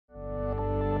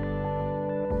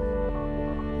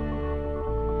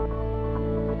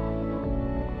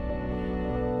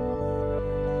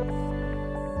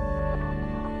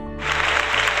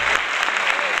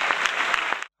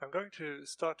going to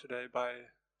start today by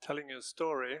telling you a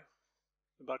story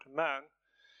about a man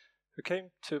who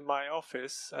came to my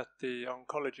office at the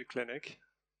oncology clinic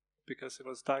because he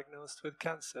was diagnosed with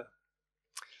cancer.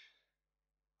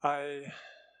 I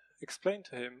explained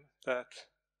to him that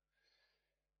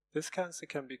this cancer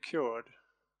can be cured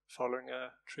following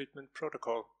a treatment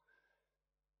protocol.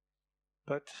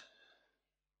 But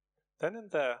then and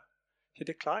there, he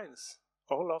declines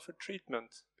all offered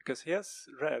treatment because he has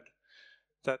read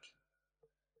that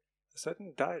a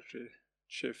certain dietary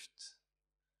shift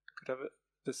could have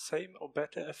the same or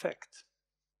better effect.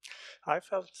 I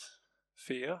felt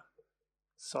fear,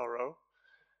 sorrow,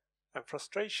 and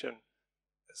frustration.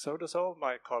 So does all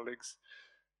my colleagues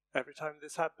every time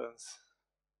this happens.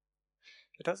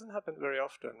 It doesn't happen very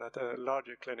often at a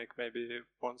larger clinic, maybe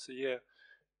once a year,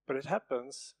 but it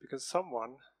happens because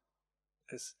someone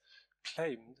has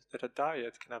claimed that a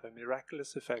diet can have a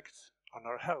miraculous effect on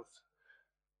our health,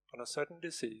 on a certain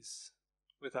disease,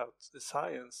 without the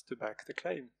science to back the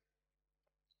claim.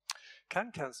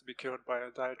 Can cancer be cured by a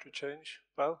dietary change?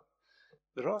 Well,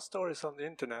 there are stories on the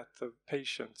internet of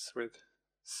patients with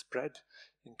spread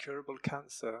incurable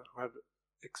cancer who have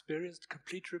experienced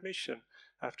complete remission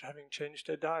after having changed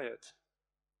their diet.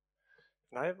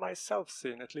 And I have myself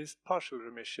seen at least partial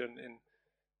remission in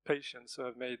patients who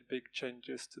have made big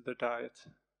changes to their diet.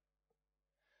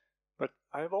 But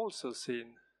I have also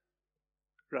seen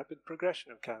rapid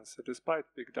progression of cancer despite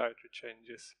big dietary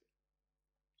changes.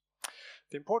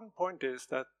 The important point is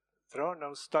that there are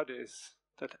no studies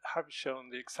that have shown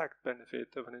the exact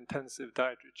benefit of an intensive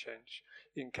dietary change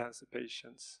in cancer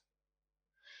patients.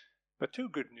 But two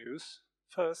good news.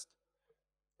 First,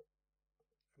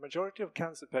 the majority of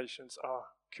cancer patients are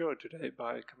cured today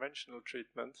by conventional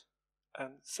treatment.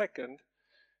 And second,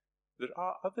 there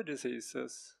are other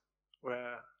diseases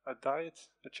where a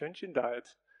change in diet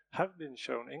have been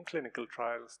shown in clinical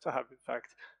trials to have in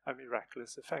fact a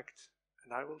miraculous effect.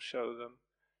 And I will show them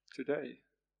today.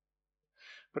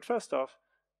 But first off,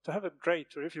 to have a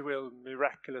great, or if you will,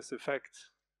 miraculous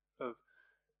effect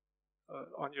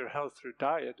on your health through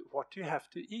diet, what do you have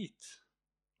to eat?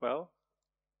 Well,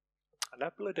 an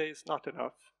apple a day is not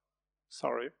enough.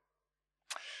 Sorry.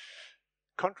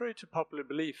 Contrary to popular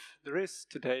belief, there is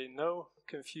today no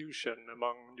confusion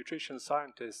among nutrition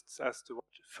scientists as to what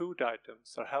food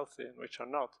items are healthy and which are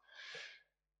not.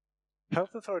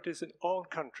 Health authorities in all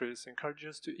countries encourage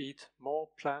us to eat more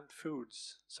plant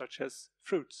foods, such as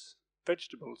fruits,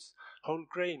 vegetables, whole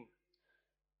grain,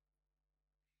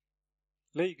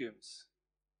 legumes,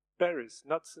 berries,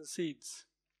 nuts and seeds.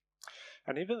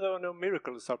 And even though no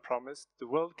miracles are promised, the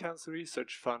World Cancer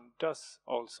Research Fund does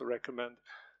also recommend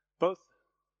both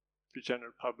the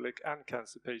general public and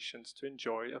cancer patients to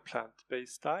enjoy a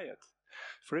plant-based diet.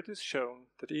 For it is shown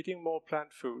that eating more plant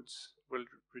foods will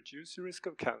reduce your risk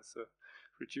of cancer,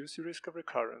 reduce your risk of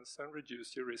recurrence, and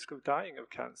reduce your risk of dying of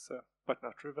cancer, but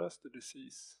not reverse the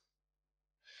disease.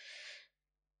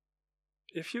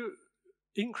 If you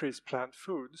increase plant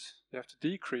foods, you have to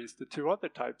decrease the two other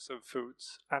types of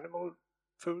foods, animal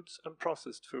foods and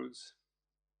processed foods.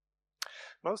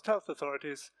 Most health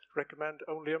authorities recommend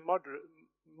only a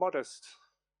modest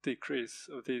decrease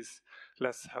of these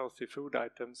less healthy food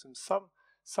items, and some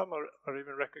are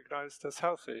even recognized as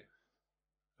healthy.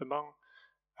 Among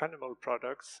animal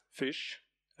products, fish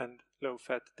and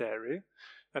low-fat dairy,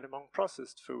 and among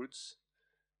processed foods,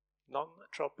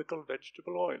 non-tropical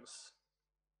vegetable oils.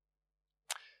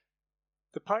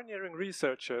 The pioneering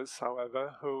researchers,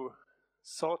 however, who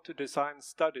sought to design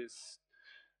studies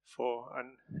for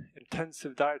an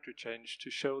intensive dietary change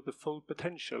to show the full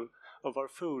potential of our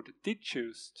food did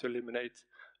choose to eliminate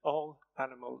all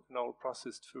animal and all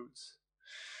processed foods.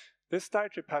 This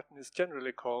dietary pattern is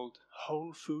generally called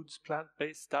whole foods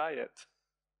plant-based diet.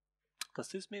 Does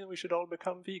this mean we should all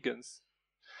become vegans?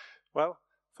 Well,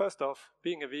 first off,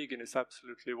 being a vegan is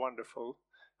absolutely wonderful.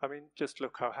 I mean, just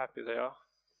look how happy they are.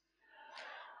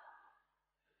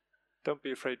 Don't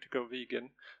be afraid to go vegan.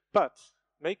 But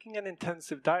making an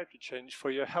intensive dietary change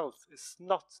for your health is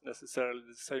not necessarily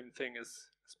the same thing as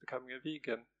becoming a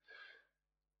vegan.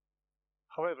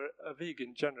 However, a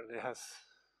vegan generally has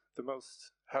the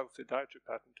most healthy dietary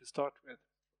pattern to start with.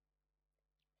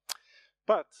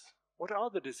 But what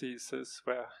are the diseases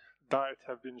where diet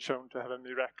have been shown to have a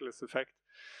miraculous effect?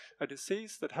 A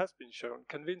disease that has been shown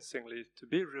convincingly to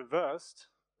be reversed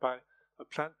by a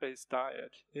plant-based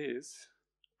diet is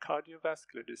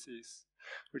cardiovascular disease,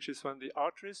 which is when the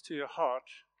arteries to your heart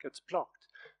gets blocked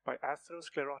by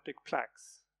atherosclerotic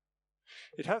plaques.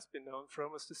 It has been known for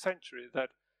almost a century that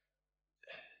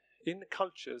in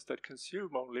cultures that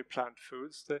consume only plant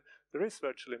foods, there is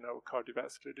virtually no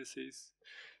cardiovascular disease.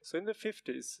 So in the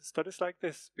 50s, studies like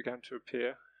this began to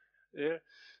appear. Here,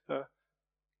 a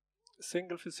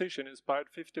single physician inspired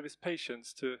 50 of his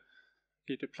patients to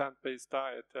eat a plant-based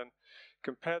diet and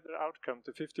compared their outcome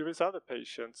to 50 of his other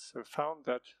patients, and found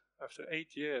that after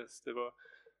 8 years there were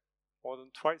more than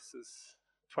twice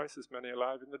as many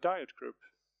alive in the diet group.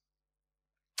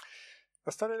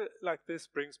 A study like this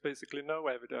brings basically no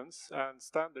evidence, and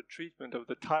standard treatment of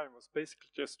the time was basically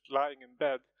just lying in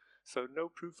bed, so no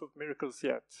proof of miracles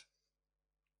yet.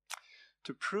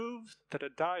 To prove that a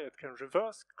diet can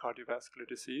reverse cardiovascular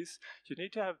disease, you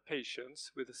need to have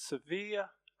patients with a severe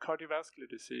cardiovascular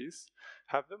disease,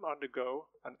 have them undergo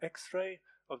an X-ray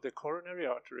of their coronary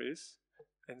arteries,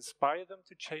 inspire them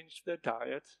to change their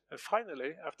diet, and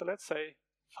finally, after let's say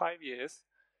 5 years,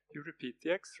 you repeat the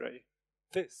X-ray.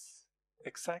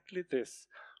 Exactly this,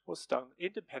 was done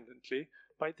independently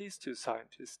by these two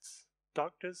scientists,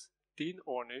 Drs. Dean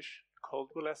Ornish and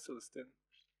Caldwell Esselstyn.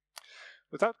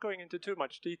 Without going into too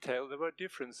much detail, there were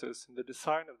differences in the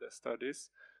design of their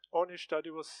studies. Ornish's study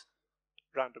was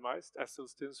randomized,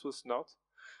 Esselstyn's was not.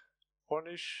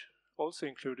 Ornish also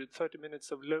included 30 minutes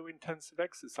of low-intensive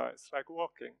exercise, like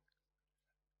walking.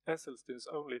 Esselstyn's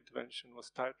only intervention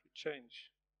was dietary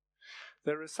change.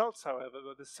 Their results, however,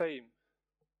 were the same.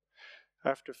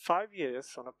 After 5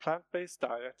 years on a plant-based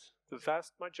diet, the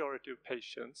vast majority of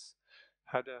patients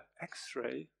had an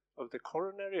X-ray of the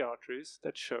coronary arteries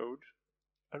that showed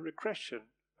a regression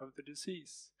of the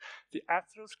disease. The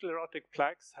atherosclerotic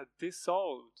plaques had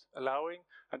dissolved, allowing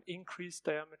an increased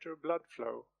diameter of blood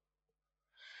flow.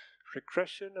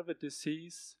 Regression of a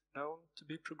disease known to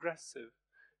be progressive.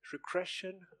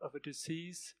 Regression of a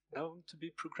disease known to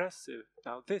be progressive.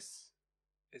 Now this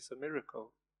is a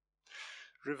miracle.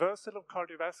 Reversal of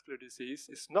cardiovascular disease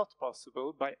is not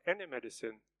possible by any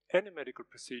medicine, any medical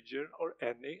procedure, or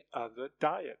any other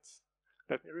diet.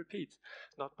 Let me repeat,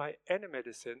 not by any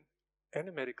medicine, any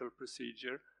medical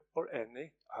procedure, or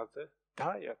any other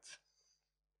diet.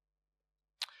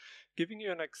 Giving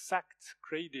you an exact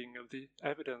grading of the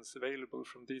evidence available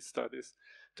from these studies,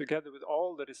 together with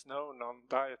all that is known on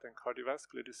diet and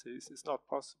cardiovascular disease, is not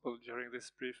possible during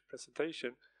this brief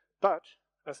presentation, but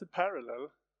as a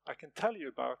parallel, I can tell you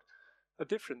about a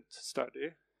different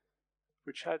study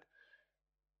which had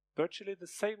virtually the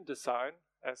same design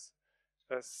as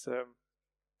Esselstyn,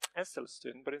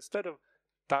 but instead of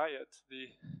diet,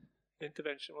 the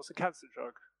intervention was a cancer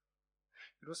drug.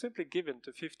 It was simply given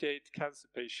to 58 cancer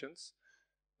patients,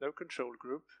 no control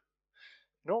group.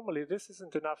 Normally, this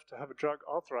isn't enough to have a drug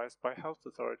authorized by health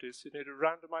authorities. You need a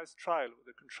randomized trial with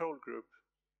a control group.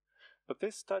 But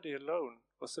this study alone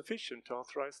was sufficient to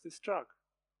authorize this drug.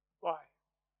 Why?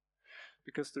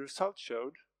 Because the results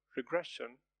showed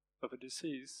regression of a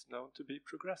disease known to be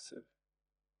progressive.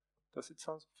 Does it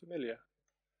sound familiar?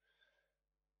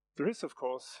 There is, of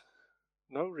course,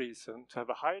 no reason to have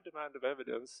a higher demand of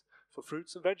evidence for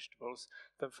fruits and vegetables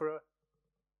than for an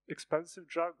expensive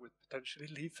drug with potentially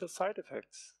lethal side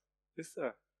effects, is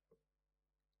there?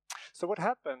 So what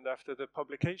happened after the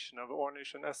publication of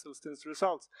Ornish and Esselstyn's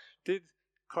results? Did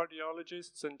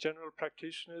cardiologists and general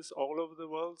practitioners all over the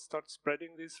world start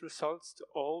spreading these results to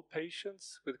all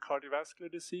patients with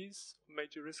cardiovascular disease,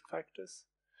 major risk factors?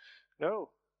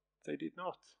 No, they did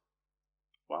not.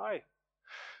 Why?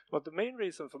 Well, the main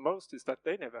reason for most is that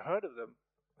they never heard of them,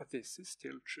 but this is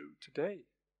still true today.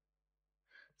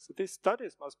 So these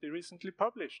studies must be recently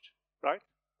published, right?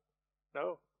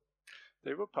 No,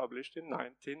 they were published in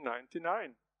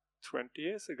 1999, 20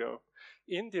 years ago.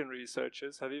 Indian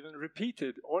researchers have even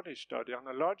repeated Ornish study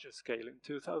on a larger scale in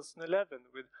 2011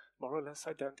 with more or less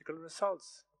identical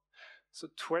results. So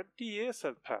 20 years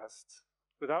have passed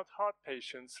without heart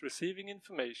patients receiving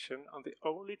information on the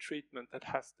only treatment that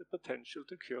has the potential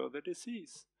to cure the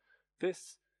disease.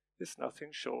 This is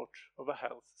nothing short of a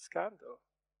health scandal.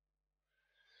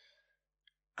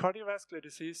 Cardiovascular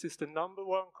disease is the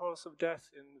 #1 cause of death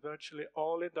in virtually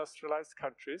all industrialized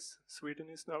countries. Sweden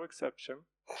is no exception.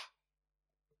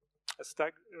 A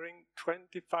staggering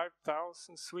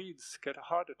 25,000 Swedes get a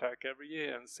heart attack every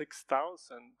year and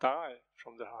 6,000 die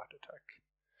from the heart attack.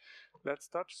 Let's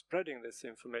start spreading this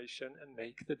information and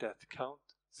make the death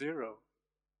count 0.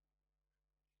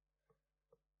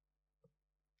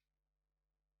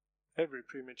 Every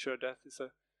premature death is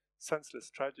a senseless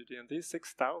tragedy, and these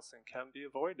 6,000 can be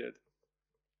avoided.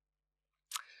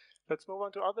 Let's move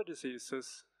on to other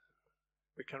diseases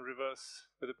we can reverse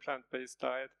with a plant-based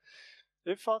diet.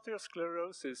 If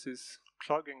atherosclerosis is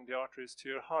clogging the arteries to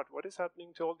your heart, what is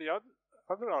happening to all the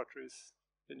other arteries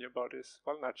in your bodies?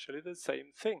 Well, naturally the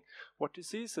same thing. What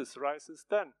diseases arises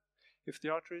then? If the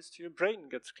arteries to your brain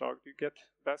gets clogged, you get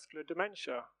vascular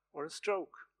dementia or a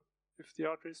stroke. If the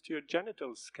arteries to your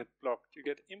genitals get blocked, you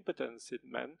get impotence in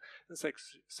men and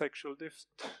sexual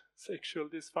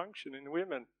dysfunction in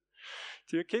women.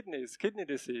 To your kidneys, kidney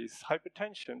disease,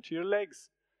 hypertension. To your legs,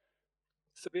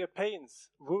 severe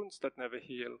pains, wounds that never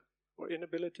heal, or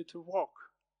inability to walk.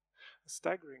 A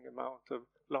staggering amount of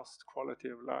lost quality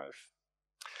of life.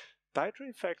 Dietary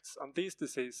effects on these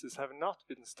diseases have not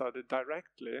been studied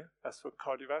directly, as for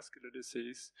cardiovascular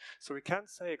disease, so we can't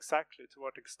say exactly to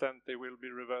what extent they will be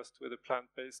reversed with a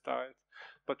plant-based diet,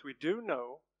 but we do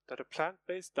know that a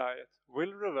plant-based diet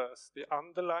will reverse the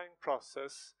underlying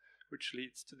process which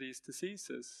leads to these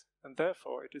diseases, and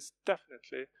therefore it is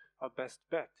definitely our best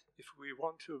bet if we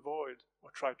want to avoid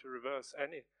or try to reverse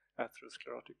any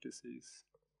atherosclerotic disease.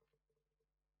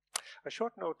 A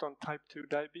short note on type 2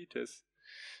 diabetes.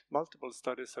 Multiple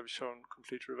studies have shown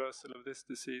complete reversal of this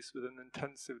disease with an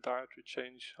intensive dietary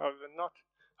change. However,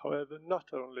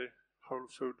 not only whole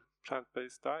food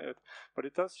plant-based diet, but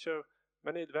it does show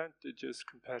many advantages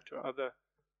compared to other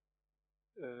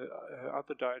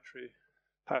dietary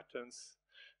patterns.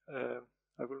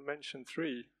 I will mention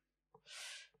three.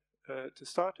 To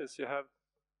start as you have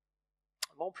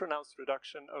a more pronounced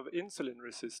reduction of insulin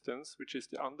resistance, which is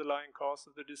the underlying cause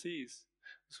of the disease,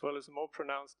 as well as a more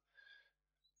pronounced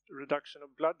reduction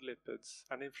of blood lipids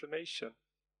and inflammation.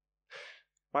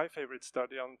 My favorite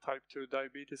study on type 2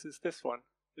 diabetes is this one.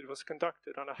 It was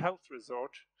conducted on a health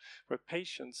resort where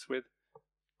patients with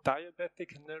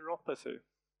diabetic neuropathy,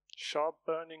 sharp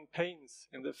burning pains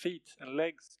in the feet and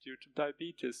legs due to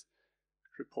diabetes,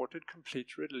 reported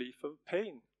complete relief of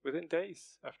pain within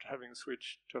days after having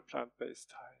switched to a plant-based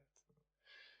diet.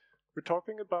 We're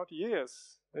talking about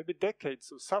years, maybe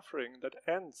decades of suffering that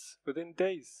ends within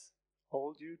days,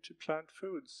 all due to plant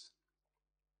foods.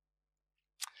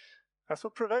 As for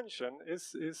prevention,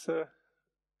 is a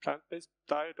plant-based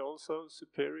diet also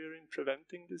superior in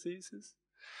preventing diseases?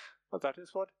 Well, that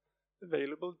is what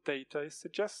available data is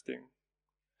suggesting.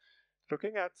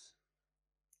 Looking at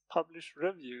published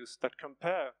reviews that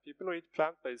compare people who eat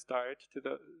plant-based diet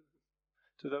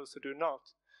to those who do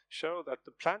not, show that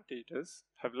the plant eaters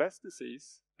have less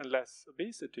disease and less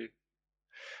obesity.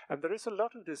 And there is a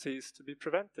lot of disease to be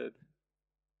prevented.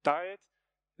 Diet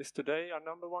is today our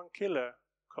 #1 killer,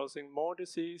 causing more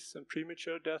disease and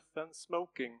premature death than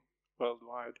smoking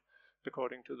worldwide,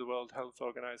 according to the World Health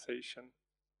Organization.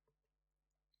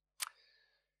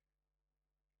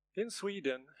 In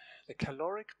Sweden, the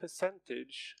caloric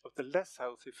percentage of the less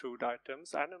healthy food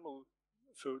items, animal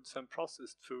foods and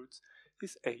processed foods,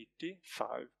 is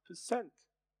 85%.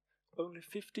 Only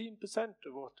 15%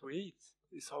 of what we eat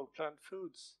is whole plant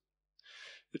foods.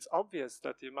 It's obvious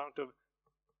that the amount of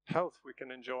health we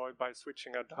can enjoy by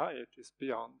switching our diet is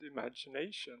beyond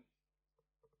imagination.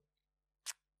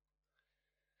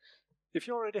 If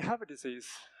you already have a disease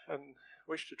and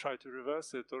wish to try to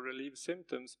reverse it or relieve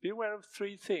symptoms, be aware of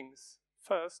three things.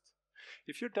 First,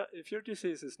 if your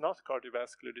disease is not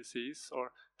cardiovascular disease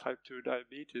or type 2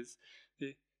 diabetes,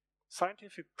 the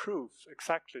scientific proof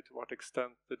exactly to what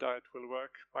extent the diet will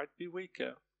work might be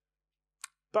weaker,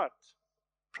 but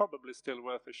probably still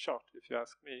worth a shot if you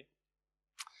ask me.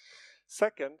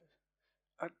 Second,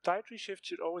 a dietary shift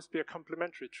should always be a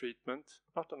complementary treatment,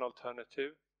 not an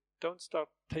alternative. Don't start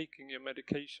taking your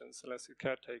medications unless your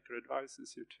caretaker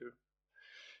advises you to.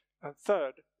 And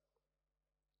third,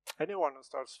 anyone who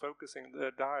starts focusing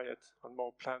their diet on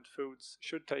more plant foods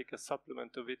should take a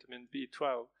supplement of vitamin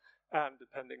B12 and,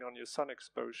 depending on your sun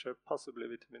exposure, possibly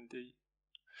vitamin D.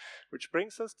 Which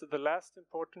brings us to the last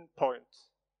important point.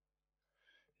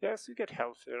 Yes, you get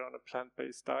healthier on a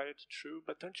plant-based diet, true,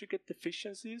 but don't you get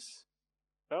deficiencies?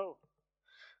 No.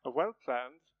 A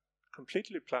well-planned,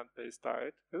 completely plant-based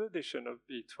diet with addition of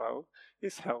B12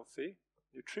 is healthy,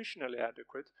 nutritionally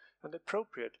adequate, and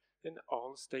appropriate in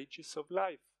all stages of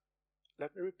life.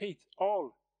 Let me repeat,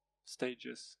 all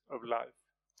stages of life.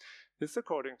 This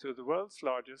according to the world's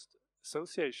largest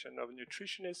association of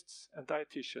nutritionists and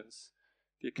dietitians,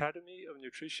 the Academy of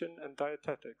Nutrition and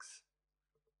Dietetics.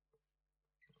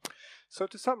 So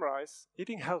to summarize,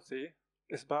 eating healthy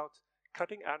is about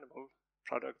cutting animal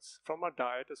products from our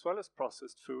diet as well as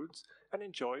processed foods and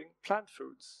enjoying plant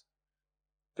foods.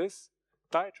 This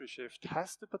dietary shift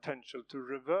has the potential to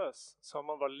reverse some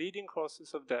of our leading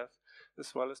causes of death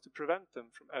as well as to prevent them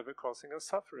from ever causing us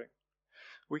suffering.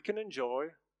 We can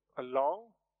enjoy a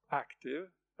long,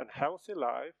 active and healthy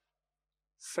life,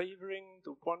 savoring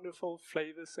the wonderful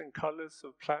flavors and colors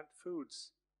of plant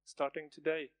foods starting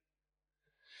today.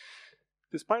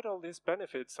 Despite all these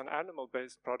benefits, an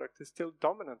animal-based product is still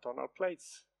dominant on our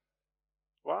plates.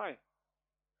 Why?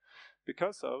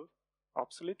 Because of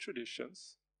obsolete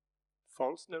traditions,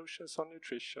 false notions on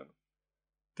nutrition,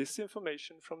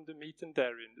 disinformation from the meat and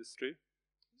dairy industry,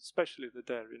 especially the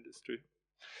dairy industry,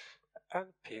 and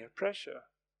peer pressure.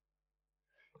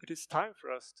 It is time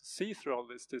for us to see through all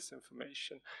this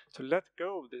disinformation, to let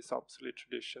go of these obsolete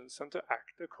traditions and to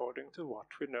act according to what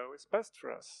we know is best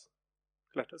for us.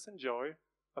 Let us enjoy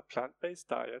a plant-based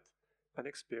diet and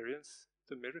experience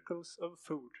the miracles of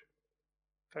food.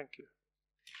 Thank you.